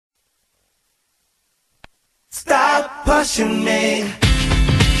pushing me.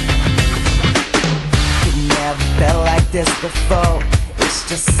 It never felt like this before. It's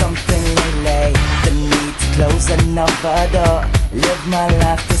just something lately. The need to close another door, live my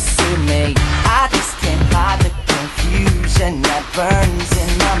life to suit me. I just can't hide the confusion that burns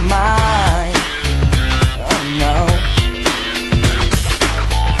in my mind. Oh no.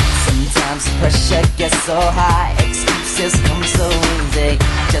 Sometimes the pressure gets so high, excuses come so easy.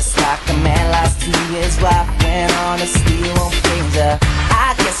 Just like a man lost to his wife when honesty won't please her.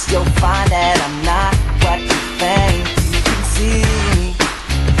 I guess you'll find that I'm not what you think you can see.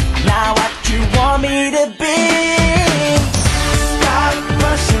 Not what you want me to be. Stop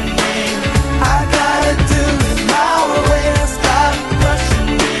pushing me, I gotta do it my way. Stop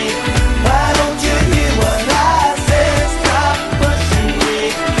pushing me, why don't you hear what I say? Stop pushing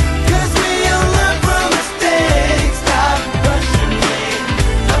me, 'cause we all learn from mistakes. Stop pushing me,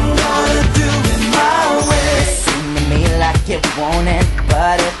 I'm gonna do it my way. It seemed to me like it won't end,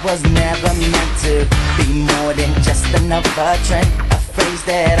 but it was never meant to be more than just another trend, a phrase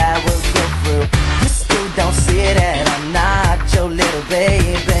that I will go through. You still don't see that I'm not your little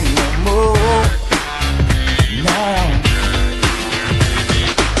baby no more. No.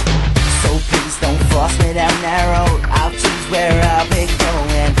 So please don't force me down that road. I'll choose where I'll be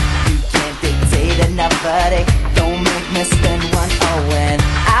going. You can't dictate another day, don't make me spend one owing.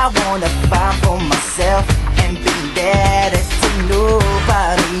 I wanna find for myself and be there to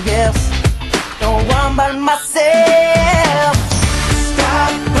nobody else, no one but myself.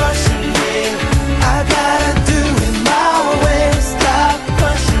 Stop pushing me, I gotta do it my way. Stop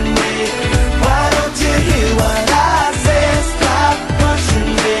pushing me, why don't you hear what I say? Stop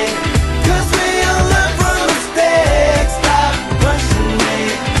pushing me, 'cause we all learn from mistakes. Stop pushing me,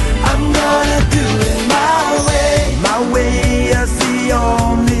 I'm gonna do it my way. My way is the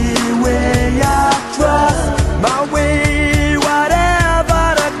only way I trust. My way, whatever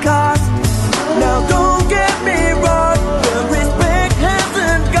the cost. Now don't get me wrong, the respect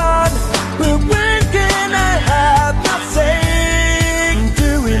hasn't gone, but when can I have my say?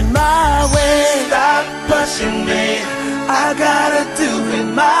 Do it my way. Stop pushing me, I gotta do it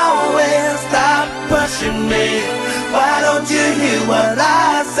my way. Stop pushing me, why don't you hear what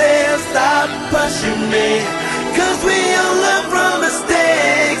I say? Stop pushing me, 'cause we all learn from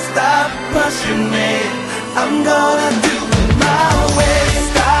mistakes. Stop pushing me, I'm gonna do